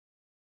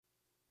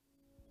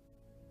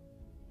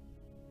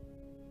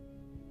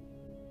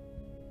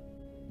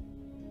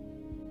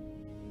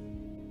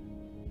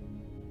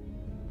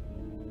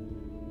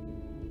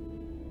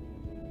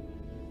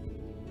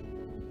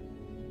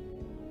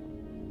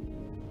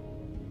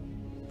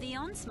The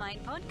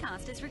OnSmite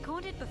podcast is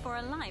recorded before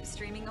a live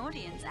streaming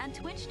audience at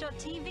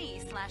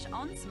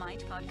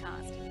twitch.tv/OnSmite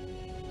podcast.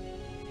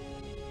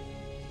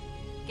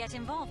 Get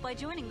involved by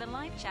joining the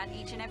live chat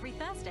each and every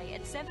Thursday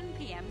at 7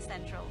 p.m.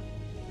 Central.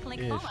 Click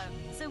follow,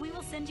 so we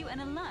will send you an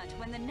alert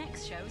when the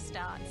next show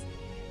starts.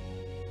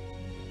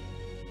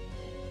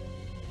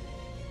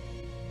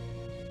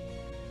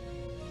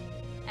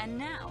 And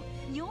now,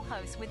 your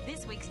host with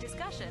this week's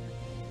discussion,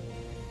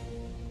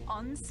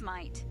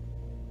 OnSmite.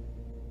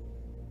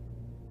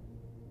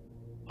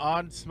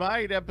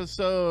 OnSmite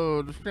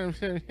episode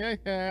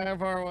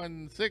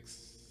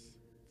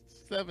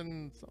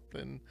 4167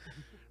 something,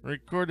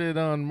 recorded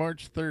on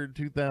March 3rd,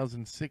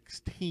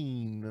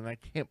 2016, and I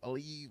can't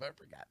believe I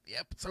forgot the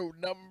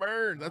episode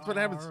number. That's what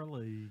happens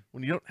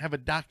when you don't have a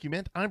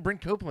document. I'm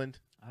Brent Copeland.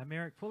 I'm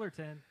Eric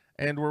Fullerton.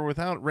 And we're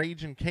without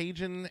Rage and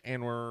Cajun,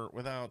 and we're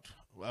without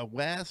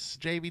Wes.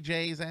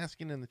 JBJ's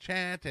asking in the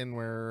chat, and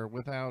we're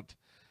without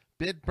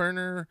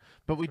Bitburner,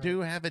 but we do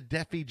have a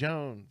Deffy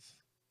Jones,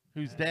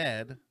 who's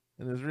dead,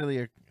 and is really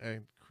a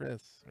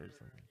Chris or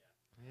something.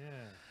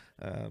 Yeah.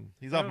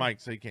 He's off mic,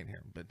 so you can't hear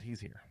him, but he's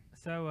here.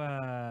 So,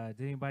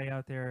 did anybody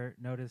out there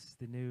notice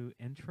the new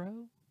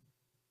intro?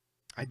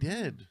 I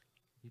did.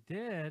 You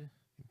did?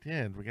 I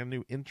did. We got a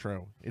new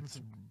intro.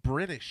 It's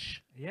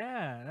British.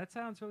 Yeah, that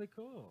sounds really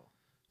cool.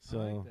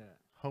 So I like that.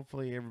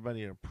 Hopefully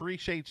everybody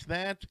appreciates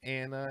that,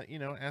 and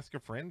ask a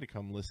friend to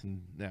come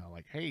listen now.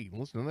 Like, hey,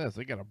 listen to this.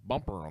 They got a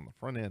bumper on the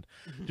front end.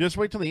 Just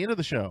wait till the end of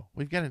the show.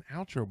 We've got an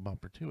outro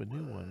bumper too, a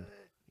new one.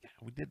 Yeah,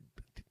 we did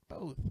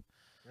both.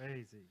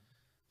 Crazy.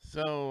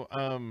 So,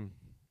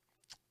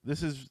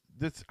 this.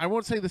 I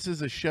won't say this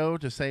is a show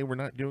to say we're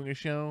not doing a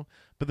show,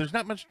 but there's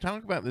not much to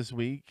talk about this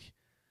week.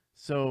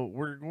 So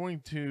we're going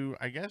to,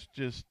 I guess,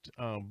 just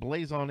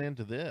blaze on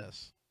into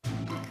this.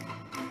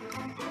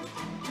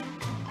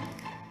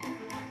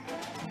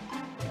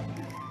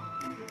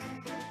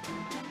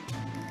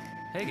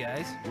 Hey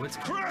guys, what's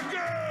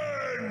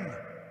cracking?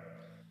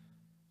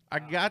 I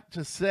got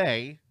to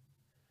say,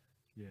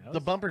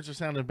 the bumpers are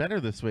sounding better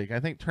this week.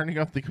 I think turning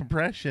off the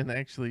compression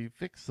actually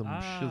fixed some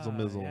shizzle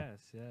mizzle.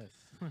 Yes.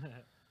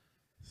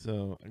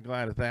 So I'm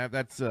glad at that.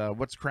 That's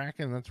what's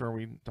cracking. That's where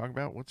we talk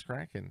about what's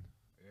cracking,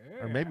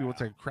 or maybe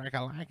what's a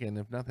crack-a-lackin'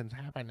 if nothing's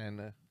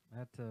happening.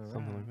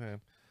 Something like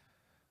that.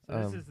 So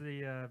this is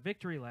the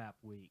Victory Lap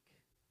week.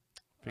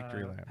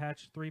 Victory Lap.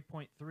 Patch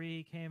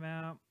 3.3 came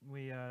out.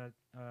 We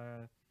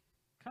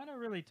kind of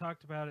really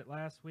talked about it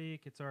last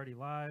week. It's already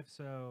live,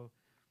 so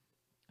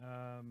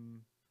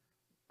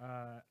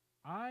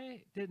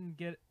I didn't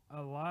get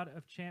a lot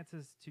of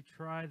chances to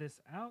try this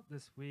out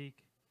this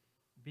week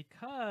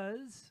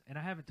because, and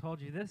I haven't told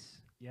you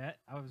this yet,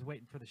 I was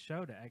waiting for the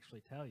show to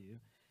actually tell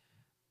you,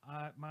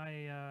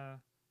 my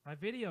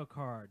video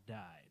card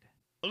died.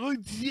 Oh,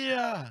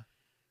 yeah!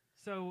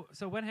 So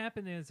what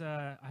happened is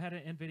I had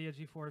an NVIDIA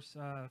GeForce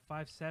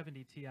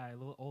 570 Ti, a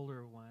little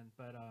older one,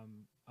 but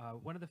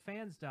one of the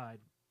fans died,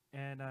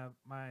 and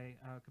my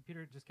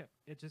computer just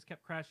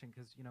kept crashing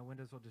because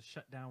Windows will just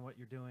shut down what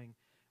you're doing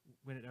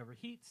when it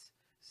overheats.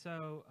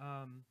 So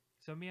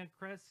me and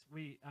Chris,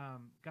 I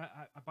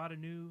bought a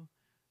new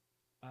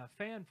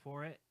fan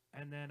for it,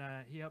 and then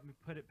he helped me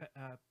put it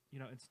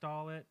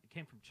install it. It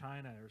came from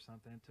China or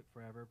something. It took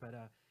forever, but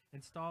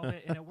installed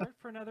it, and it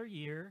worked for another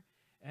year.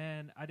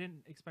 And I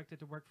didn't expect it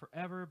to work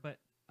forever, but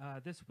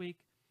this week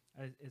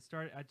I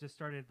just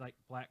started like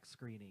black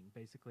screening.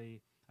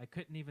 Basically, I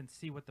couldn't even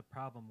see what the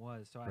problem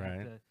was, so I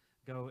had to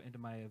go into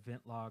my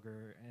event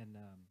logger and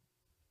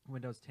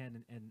Windows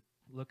 10 and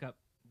look up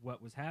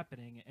what was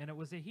happening, and it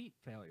was a heat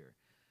failure.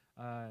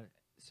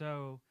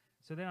 So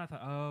then I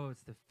thought, oh,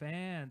 it's the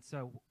fan.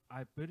 So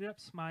I booted up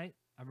Smite.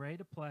 I'm ready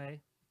to play,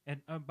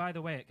 and by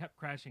the way, it kept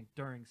crashing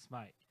during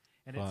Smite,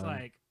 and it's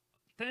like,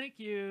 thank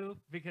you,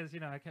 because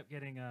I kept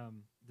getting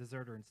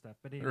deserter and stuff.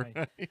 But anyway,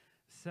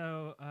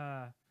 so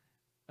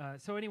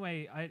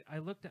anyway, I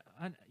looked at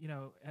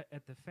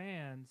at the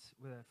fans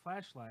with a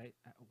flashlight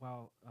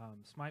while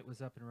Smite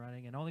was up and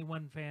running, and only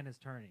one fan is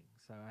turning.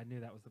 So I knew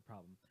that was the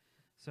problem.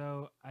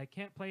 So I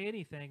can't play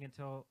anything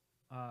until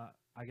I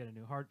get a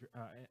new a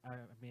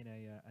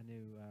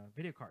new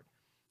video card.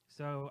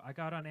 So I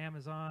got on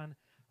Amazon.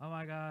 Oh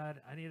my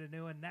God, I need a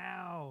new one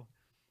now.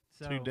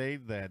 So, 2 day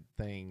that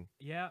thing.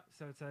 Yeah,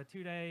 so it's a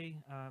 2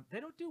 day. They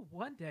don't do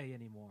 1 day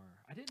anymore.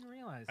 I didn't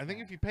realize. I think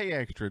if you pay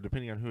extra,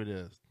 depending on who it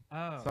is,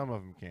 some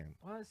of them can.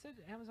 Well, it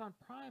said Amazon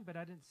Prime, but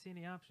I didn't see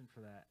any option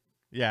for that.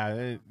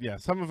 Yeah,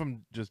 some of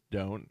them just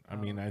don't. I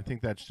mean, I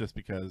think that's just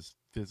because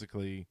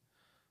physically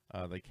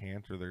they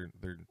can't, or they're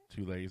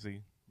too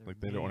lazy. Like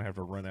they don't want to have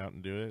to run out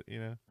and do it,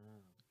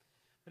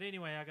 But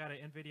anyway, I got an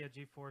NVIDIA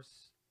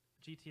GeForce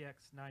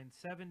GTX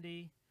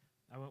 970.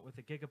 I went with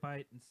a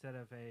Gigabyte instead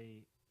of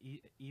a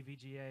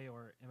EVGA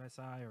or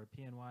MSI or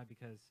PNY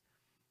because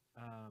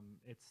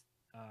it's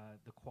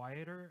the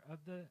quieter of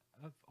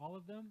all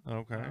of them.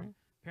 Okay.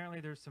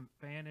 Apparently, there's some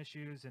fan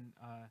issues and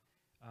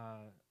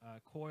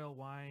coil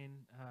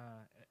whine,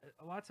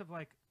 lots of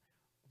like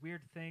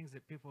weird things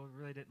that people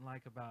really didn't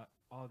like about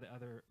all the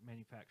other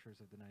manufacturers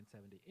of the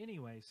 970.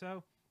 Anyway,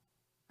 so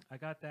I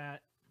got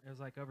that. It was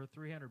like over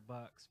 $300,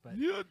 but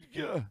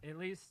Yeah. at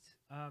least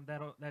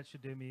that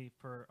should do me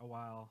for a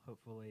while,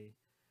 hopefully,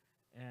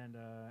 and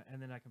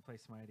then I can play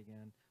Smite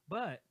again.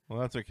 But Well,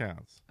 that's what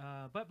counts.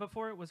 but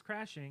before it was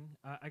crashing,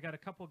 I got a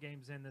couple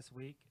games in this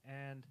week,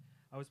 and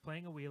I was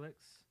playing a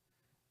Wheelix,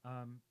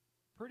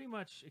 pretty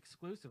much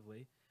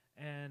exclusively,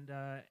 and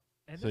So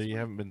this you week-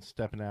 haven't been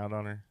stepping out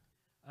on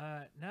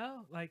her?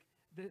 no, like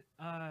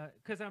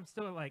because I'm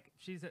still like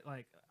she's at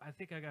like I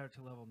think I got her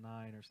to level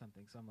 9 or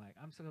something. So I'm like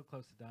I'm still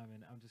close to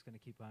diamond. I'm just gonna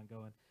keep on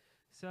going.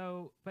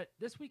 So, but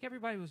this week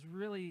everybody was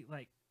really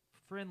like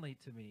friendly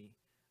to me,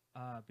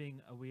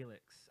 being a Wheelix.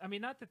 I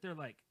mean, not that they're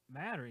like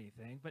mad or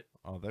anything, but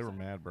Oh, they were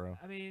mad, bro.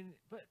 I mean,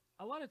 but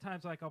a lot of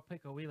times like I'll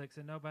pick a Wheelix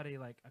and nobody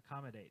like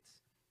accommodates.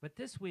 But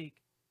this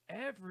week,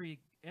 every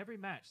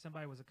match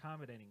somebody was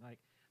accommodating.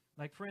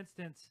 Like for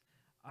instance,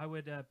 I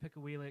would pick a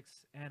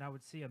Wheelix and I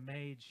would see a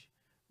mage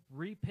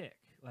repick,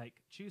 like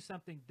choose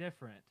something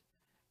different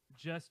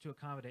just to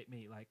accommodate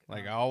me. Like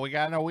Oh, we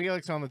got no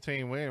Wheelix on the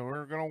team.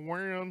 We're gonna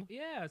win.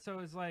 yeah, so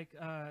it's like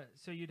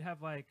so you'd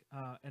have like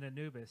an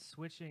Anubis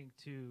switching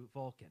to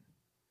Vulcan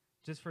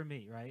just for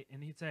me, right?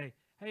 And he'd say,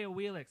 "Hey,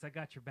 Wheelix, I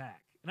got your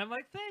back." And I'm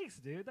like, "Thanks,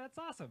 dude. That's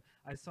awesome."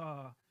 I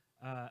saw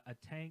a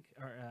tank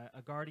or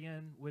a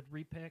Guardian would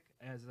repick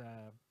as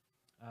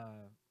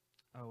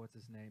what's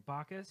his name?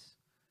 Bacchus,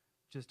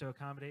 just to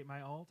accommodate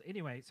my ult.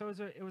 Anyway, so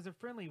it was a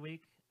friendly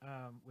week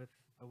with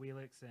a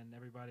Wheelix, and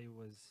everybody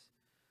was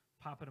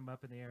popping them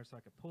up in the air so I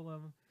could pull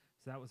them.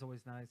 So that was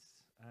always nice.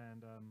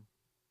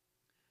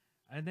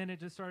 And then it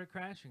just started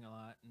crashing a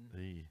lot.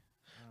 And,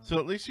 So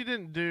at least you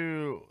didn't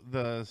do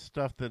the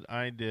stuff that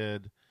I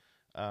did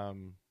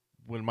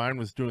when mine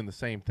was doing the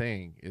same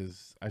thing.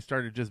 Is I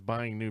started just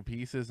buying new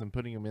pieces and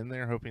putting them in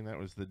there, hoping that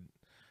was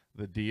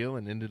the deal,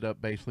 and ended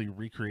up basically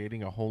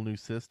recreating a whole new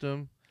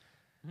system.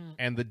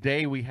 And the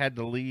day we had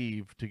to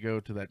leave to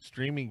go to that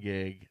streaming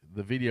gig,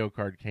 the video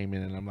card came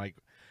in, and I'm like,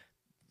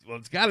 well,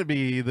 it's got to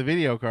be the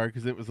video card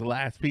because it was the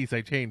last piece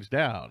I changed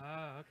out.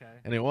 oh, okay.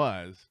 And it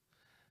was.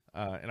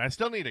 And I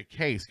still need a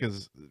case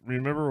because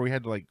remember we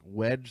had to like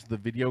wedge the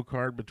video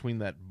card between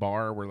that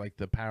bar where like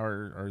the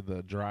power or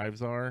the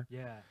drives are.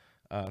 Yeah.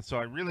 So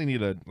I really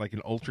need an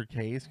ultra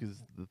case because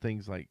the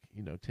thing's like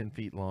 10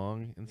 feet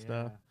long and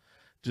stuff.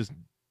 Just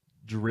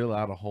drill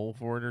out a hole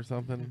for it or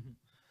something.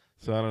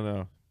 So I don't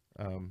know.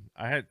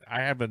 I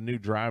have a new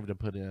drive to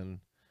put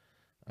in.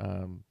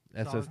 Solid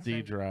SSD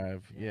state?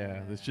 drive. Yeah,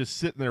 Yeah. it's just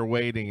sitting there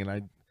waiting, and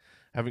I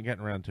haven't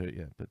gotten around to it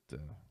yet. But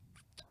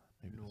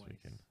maybe this Nice.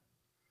 weekend.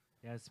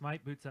 Yeah,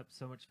 Smite boots up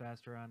so much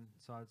faster on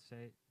solid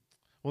state.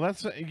 Well,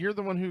 you're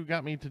the one who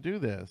got me to do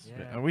this.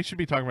 Yeah. We should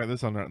be talking about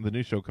this on the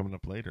new show coming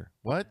up later.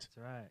 What? That's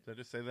right. Did I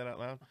just say that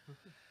out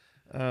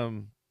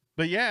loud?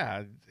 But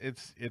yeah,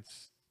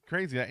 it's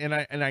crazy, and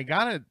I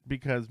got it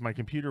because my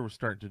computer was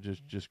starting to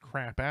just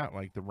crap out.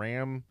 Like the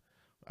RAM,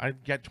 I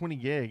got 20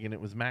 gig and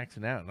it was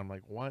maxing out, and I'm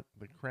like, what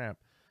the crap?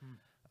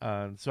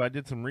 So I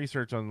did some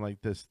research on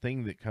like this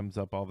thing that comes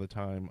up all the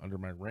time under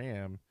my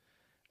RAM,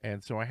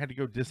 and so I had to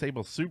go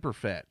disable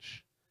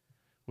Superfetch,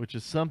 which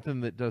is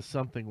something that does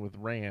something with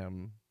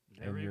RAM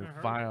Never and your even heard of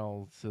it.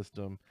 file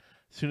system.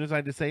 As soon as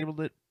I disabled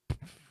it,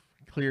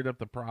 cleared up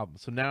the problem.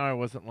 So now I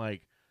wasn't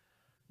like,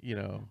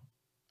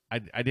 I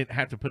didn't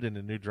have to put in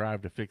a new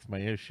drive to fix my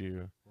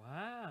issue.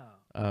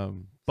 Wow.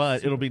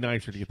 But it'll be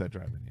nicer to get that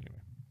drive in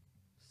anyway.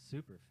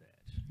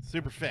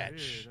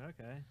 Superfetch. Dude,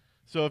 okay.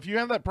 So if you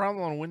have that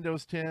problem on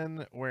Windows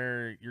 10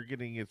 where you're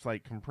getting it's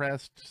like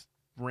compressed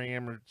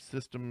RAM or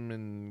system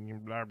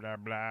and blah blah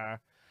blah,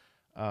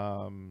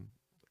 I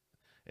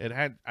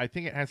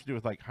think it has to do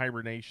with like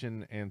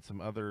hibernation and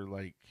some other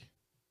like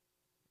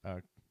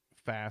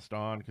fast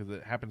on, because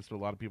it happens to a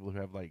lot of people who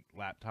have like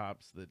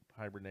laptops that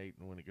hibernate,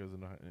 and when it goes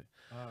into All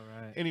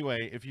right.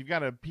 anyway, if you've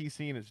got a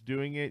PC and it's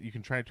doing it, you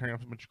can try to turn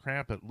off a bunch of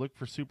crap, but look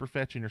for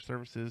Superfetch in your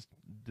services,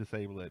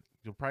 disable it.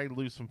 You'll probably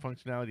lose some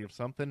functionality of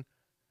something.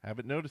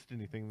 Haven't noticed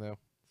anything though,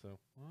 so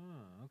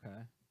Oh,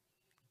 okay.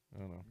 I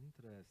don't know.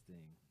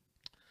 Interesting.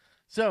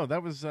 So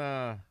that was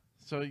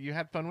so you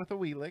had fun with the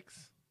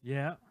Wheelix.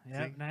 Yeah, yeah.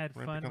 See? And I had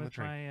Right fun back on the with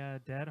train. my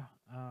dead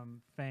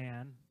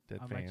fan Dead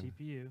on my fan.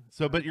 GPU.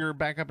 So, but you're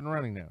back up and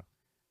running now.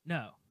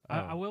 No, Oh.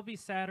 I will be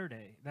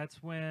Saturday.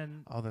 That's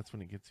when Oh, that's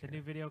when it gets the here.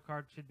 new video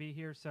card should be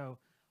here. So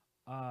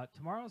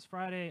tomorrow's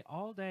Friday.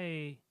 All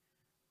day,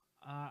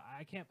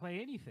 I can't play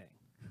anything.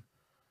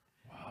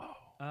 Wow.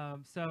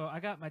 So I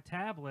got my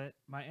tablet,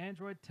 my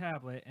Android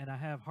tablet, and I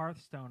have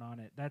Hearthstone on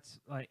it. That's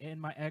like in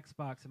my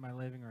Xbox in my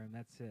living room.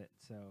 That's it.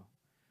 So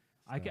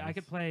I Nice.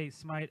 could play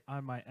Smite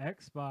on my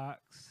Xbox,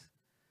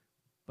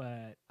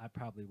 but I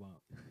probably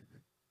won't.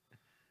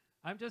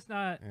 I'm just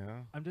not.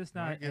 Yeah. I'm just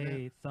I not get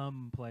a it.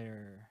 thumb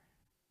player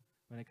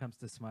when it comes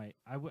to Smite.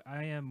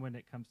 I am when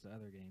it comes to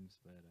other games,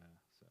 but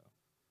so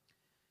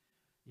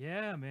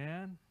yeah,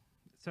 man.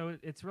 So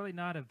it's really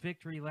not a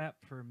victory lap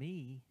for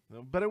me.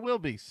 No, but it will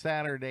be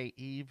Saturday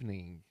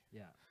evening.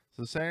 Yeah.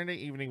 So Saturday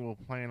evening we'll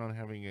plan on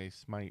having a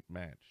Smite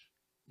match.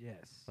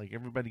 Yes. Like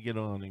everybody get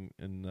on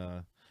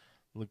and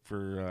look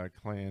for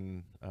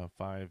Clan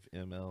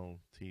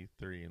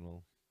 5MLT3, and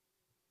we'll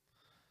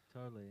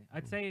Totally.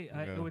 I'd say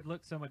Yeah. it would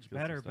look so much Get some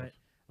better, stuff. but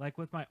like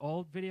with my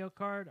old video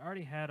card, I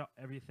already had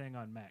everything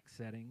on max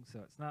settings, so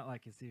it's not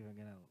like it's even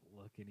gonna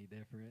look any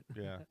different.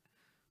 Yeah.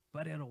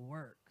 But it'll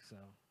work, so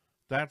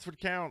That's what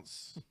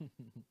counts.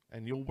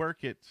 And you'll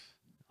work it.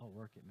 I'll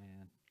work it,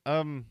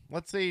 man.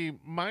 Let's see.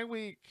 My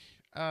week,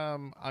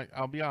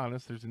 I'll be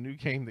honest, there's a new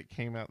game that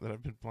came out that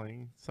I've been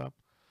playing some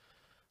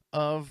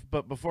of,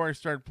 but before I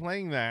started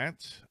playing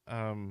that,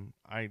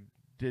 I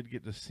did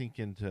get to sink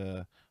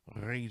into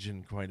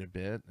Raging quite a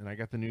bit, and I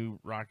got the new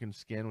Rockin'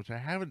 skin, which I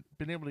haven't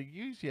been able to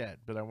use yet,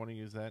 but I want to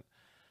use that.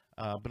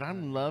 But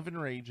I'm loving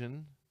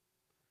Raging.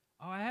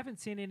 Oh, I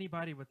haven't seen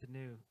anybody with the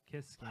new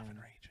Kiss skin Loving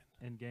Raging.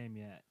 in game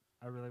yet.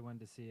 I really wanted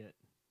to see it.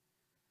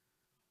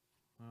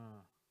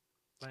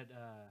 But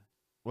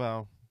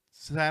Well,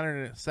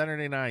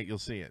 Saturday night you'll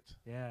see it.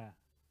 yeah.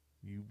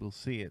 You will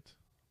see it.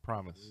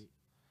 Promise. Sweet.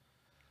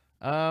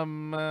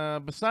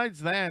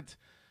 Besides that,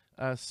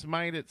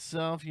 Smite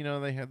itself, you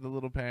know, they had the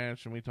little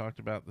patch, and we talked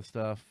about the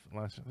stuff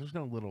last time. There's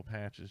no little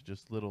patches,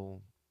 just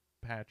little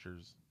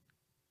patchers.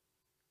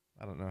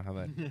 I don't know how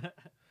that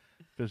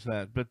fits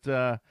that.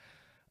 But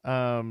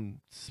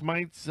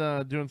Smite's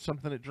doing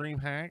something at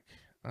DreamHack.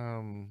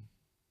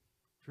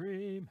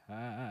 Dream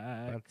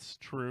hack. That's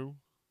true.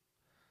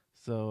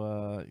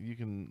 So you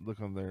can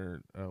look on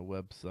their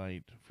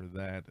website for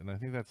that. And I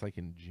think that's like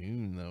in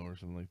June, though, or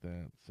something like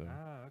that. So.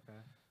 Oh,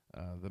 okay.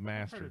 The of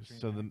Masters.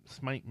 So the DreamHack.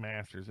 Smite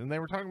Masters. And they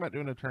were talking about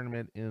doing a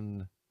tournament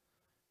in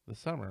the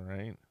summer,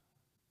 right?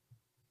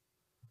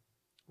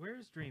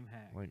 Where's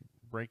DreamHack? Like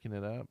breaking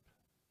it up.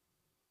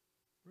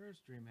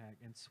 Where's DreamHack?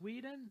 In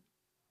Sweden?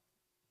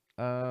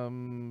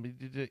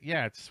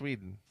 Yeah, it's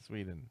Sweden.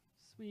 Sweden.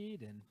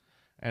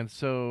 And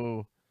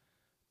so,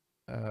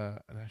 and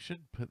I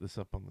should put this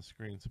up on the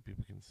screen so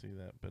people can see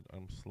that, but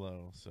I'm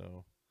slow,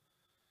 so.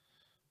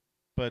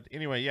 But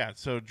anyway, yeah,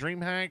 so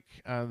DreamHack,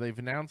 they've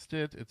announced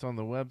it. It's on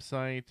the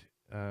website.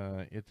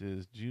 It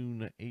is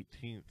June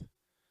 18th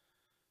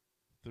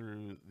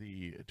through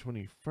the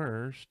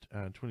 21st,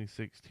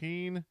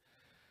 2016.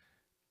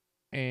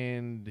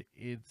 And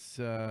it's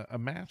a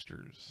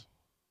Masters.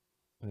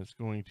 And it's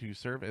going to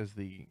serve as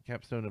the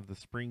capstone of the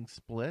spring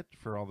split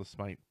for all the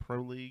Smite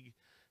Pro League.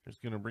 It's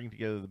going to bring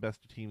together the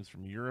best of teams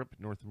from Europe,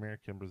 North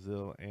America,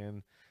 Brazil,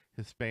 and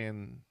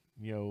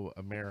Hispano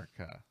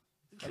America.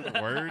 Is that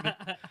a word?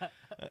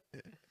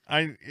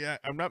 I'm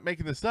not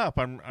making this up.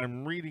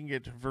 I'm reading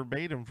it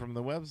verbatim from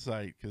the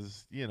website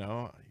because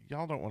y'all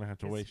don't want to have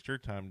to waste your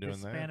time doing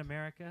that. Hispan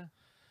America.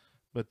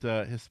 But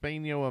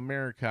Hispano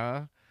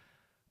America.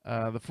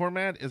 The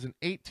format is an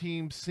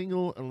 8-team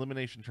single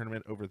elimination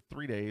tournament over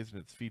 3 days,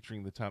 and it's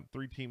featuring the top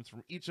 3 teams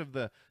from each of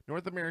the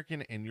North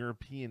American and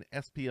European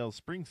SPL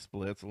spring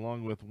splits,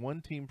 along with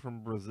 1 team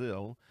from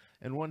Brazil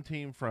and 1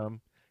 team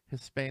from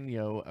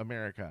Hispano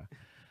America.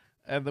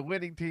 And the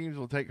winning teams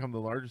will take home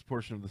the largest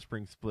portion of the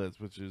spring splits,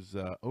 which is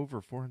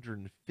over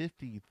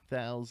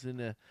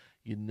 450,000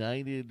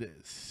 United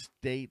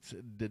States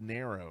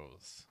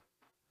dineros.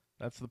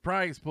 That's the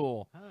prize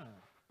pool. Huh.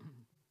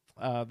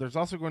 There's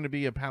also going to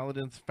be a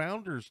Paladins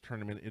Founders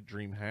Tournament at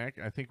DreamHack.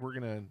 I think we're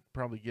going to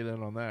probably get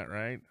in on that,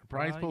 right? A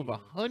prize pool of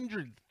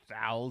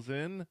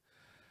 100,000.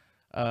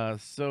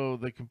 So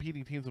the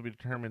competing teams will be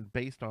determined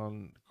based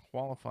on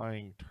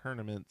qualifying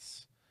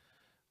tournaments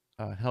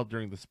held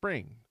during the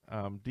spring.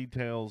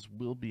 Details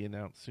will be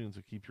announced soon, so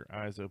keep your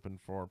eyes open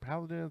for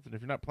Paladins. And if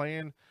you're not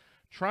playing,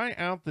 try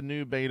out the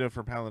new beta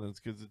for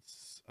Paladins because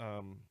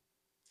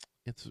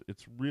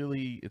it's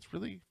really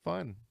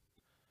fun.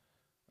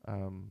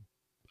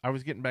 I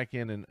was getting back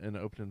in and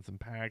opening some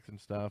packs and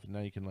stuff, and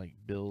now you can like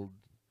build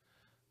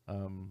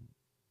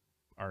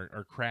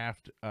or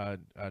craft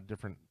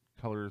different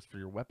colors for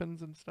your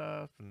weapons and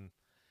stuff. And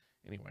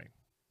anyway,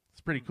 it's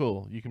pretty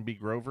cool. You can be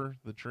Grover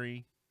the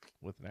tree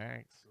with an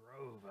axe.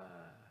 Grover.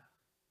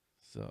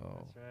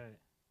 So That's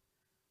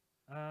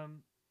right.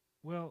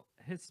 Will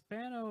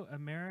Hispano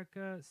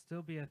America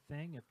still be a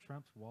thing if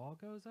Trump's wall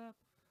goes up?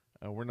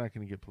 we're not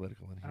going to get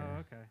political in here. Oh,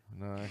 okay.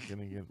 Not going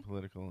to get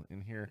political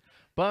in here.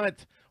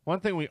 But one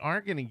thing we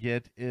are going to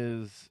get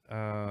is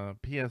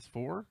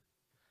PS4.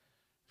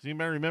 So you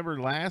may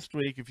remember last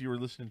week, if you were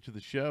listening to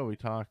the show, we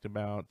talked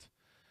about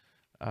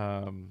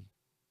the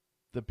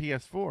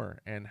PS4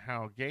 and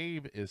how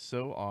Gabe is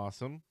so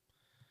awesome.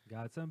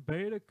 Got some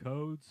beta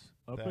codes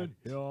up in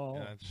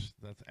here.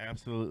 That's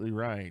absolutely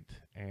right.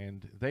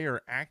 And they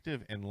are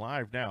active and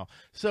live now.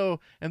 So,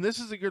 and this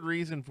is a good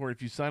reason for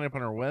if you sign up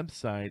on our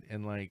website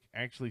and like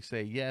actually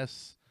say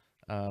yes,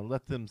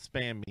 let them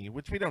spam me,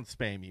 which we don't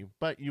spam you,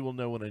 but you will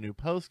know when a new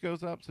post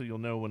goes up. So you'll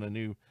know when a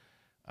new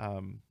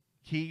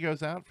key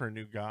goes out for a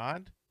new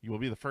god. You will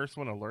be the first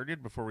one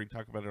alerted before we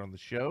talk about it on the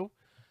show.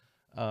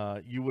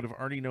 You would have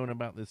already known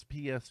about this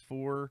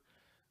PS4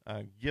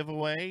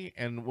 giveaway,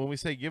 and when we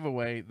say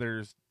giveaway,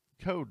 there's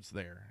codes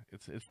there.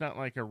 It's not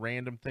like a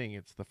random thing.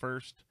 It's the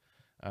first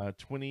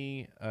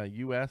 20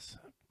 US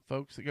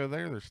folks that go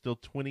there. There's still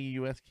 20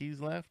 US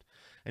keys left,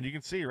 and you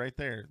can see right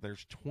there.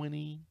 There's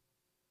 20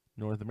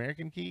 North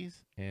American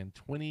keys and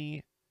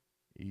 20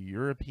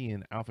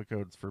 European alpha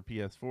codes for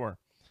PS4.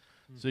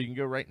 So you can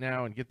go right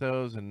now and get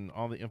those, and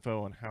all the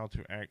info on how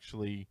to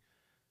actually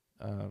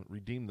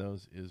redeem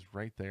those is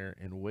right there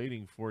and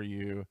waiting for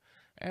you.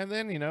 And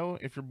then,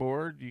 if you're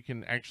bored, you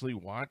can actually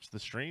watch the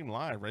stream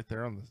live right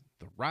there on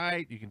the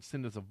right. You can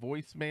send us a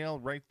voicemail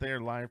right there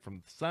live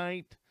from the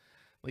site.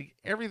 Like,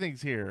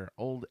 everything's here.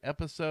 Old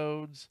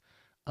episodes,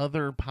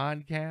 other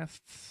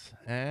podcasts,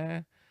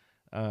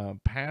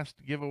 past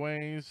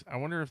giveaways. I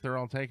wonder if they're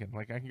all taken.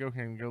 Like, I can go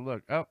here and go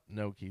look. Oh,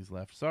 no keys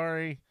left.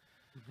 Sorry.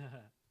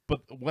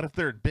 But what if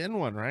there had been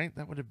one, right?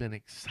 That would have been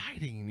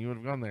exciting. You would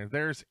have gone there.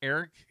 There's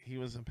Eric. He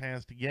was a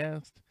past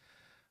guest,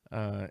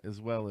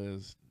 as well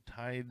as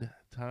Tide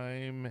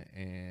Time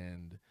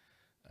and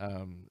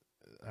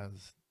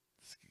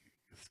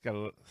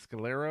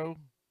Scalero.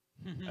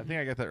 I think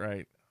I got that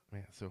right.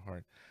 Man, it's so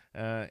hard.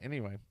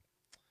 Anyway,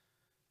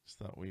 just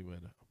thought we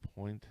would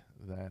point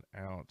that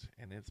out.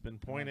 And it's been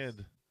pointed.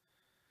 Nice.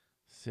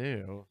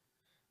 So,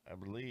 I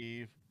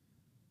believe...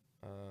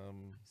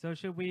 So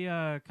should we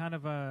kind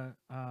of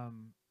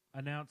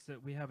announce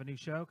that we have a new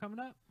show coming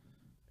up?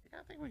 Yeah,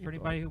 I think we can. For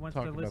anybody who wants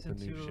to listen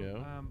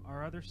to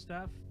our other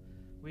stuff,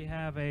 we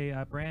have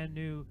a brand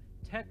new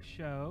tech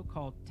show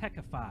called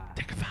Techify.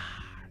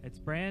 It's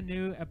brand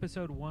new.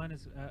 Episode 1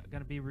 is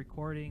going to be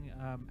recording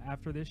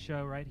after this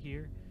show right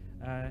here,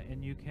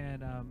 and you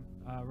can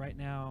right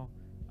now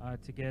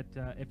to get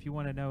if you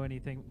want to know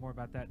anything more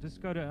about that, just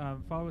go to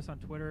follow us on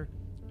Twitter,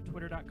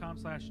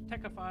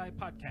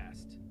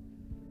 twitter.com/TechifyPodcast.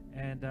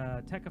 And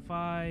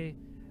Techify,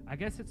 I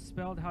guess it's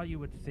spelled how you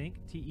would think,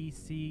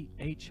 Techify.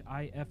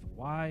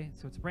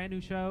 So it's a brand new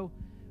show.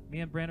 Me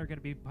and Brent are going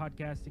to be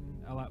podcasting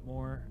a lot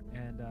more,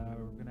 and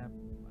we're going to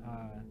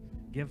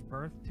give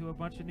birth to a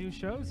bunch of new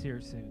shows here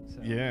soon.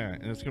 So. Yeah,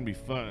 and it's going to be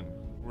fun.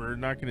 We're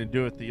not going to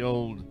do it the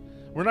old...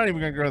 We're not even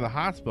going to go to the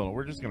hospital.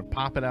 We're just going to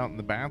pop it out in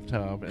the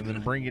bathtub and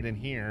then bring it in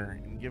here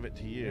and give it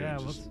to you. Yeah,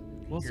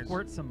 we'll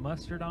squirt some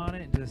mustard on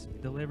it and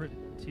just deliver it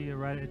to you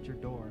right at your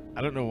door.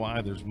 I don't know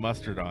why there's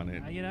mustard on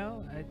it.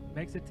 It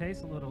makes it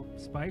taste a little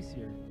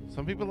spicier.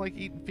 Some people like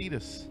eating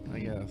fetus, I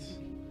guess.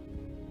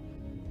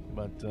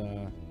 But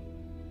yeah,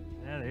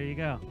 there you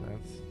go.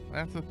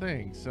 That's the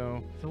thing.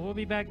 So we'll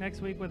be back next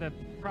week with a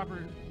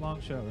proper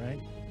long show, right?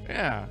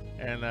 Yeah,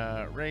 and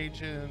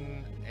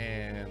Ragin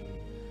and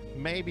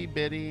maybe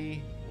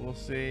Biddy, we'll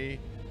see.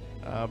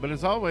 But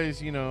as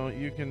always, you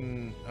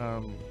can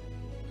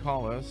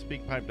call us,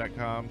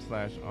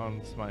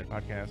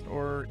 speakpipe.com/OnSmitePodcast,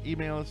 or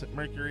email us at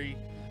Mercury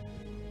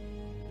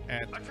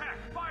at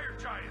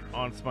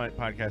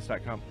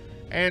OnSmitePodcast.com.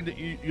 And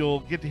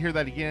you'll get to hear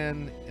that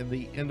again in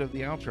the end of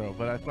the outro,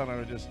 but I thought I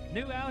would just...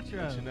 New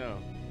outro! Let you know.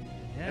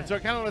 Yeah. And so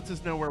it kind of lets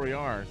us know where we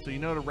are. So you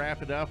know to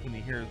wrap it up when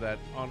you hear that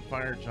On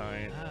Fire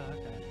Giant. Oh,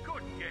 okay.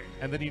 Good game.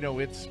 And then you know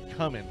it's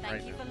coming right now.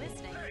 Thank you for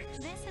listening.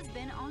 This has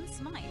been On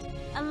Smite,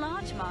 a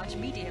Large March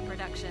media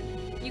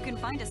production. You can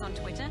find us on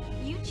Twitter,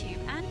 YouTube,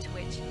 and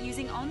Twitch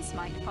using On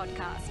Smite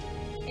Podcast.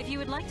 If you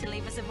would like to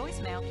leave us a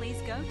voicemail,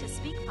 please go to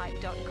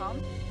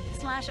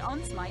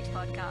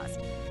speakpipe.com/OnSmitePodcast.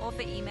 Or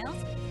for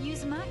emails,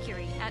 use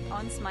Mercury at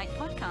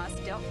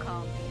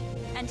onsmitepodcast.com.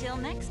 Until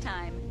next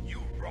time,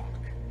 you rock.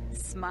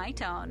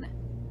 Smite on.